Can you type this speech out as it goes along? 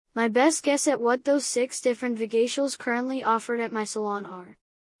My best guess at what those 6 different Vagacials currently offered at my salon are.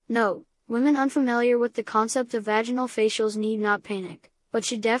 Note: women unfamiliar with the concept of vaginal facials need not panic, but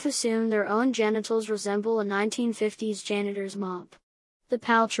should assume their own genitals resemble a 1950s janitor's mop. The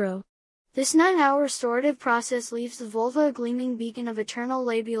Paltrow. This 9-hour restorative process leaves the vulva a gleaming beacon of eternal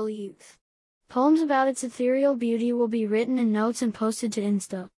labial youth. Poems about its ethereal beauty will be written in notes and posted to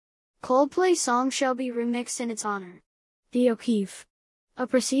Insta. Coldplay songs shall be remixed in its honor. The O'Keefe. A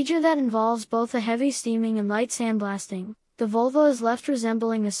procedure that involves both a heavy steaming and light sandblasting. The vulva is left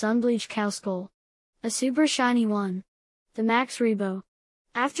resembling a sun-bleached cow skull. A super shiny one. The Max Rebo.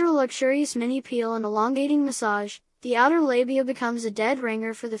 After a luxurious mini peel and elongating massage, the outer labia becomes a dead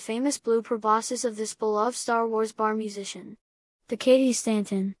ringer for the famous blue proboscis of this beloved Star Wars bar musician. The Cady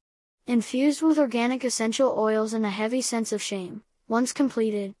Stanton. Infused with organic essential oils and a heavy sense of shame. Once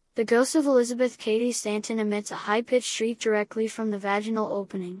completed, the ghost of Elizabeth Cady Stanton emits a high-pitched shriek directly from the vaginal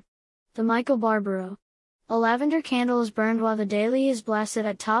opening. The Michael Barbaro. A lavender candle is burned while the daily is blasted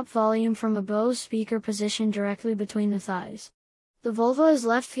at top volume from a Bose speaker positioned directly between the thighs. The vulva is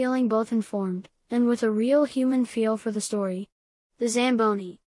left feeling both informed, and with a real human feel for the story. The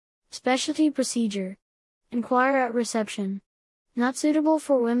Zamboni. Specialty procedure. Inquire at reception. Not suitable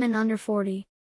for women under 40.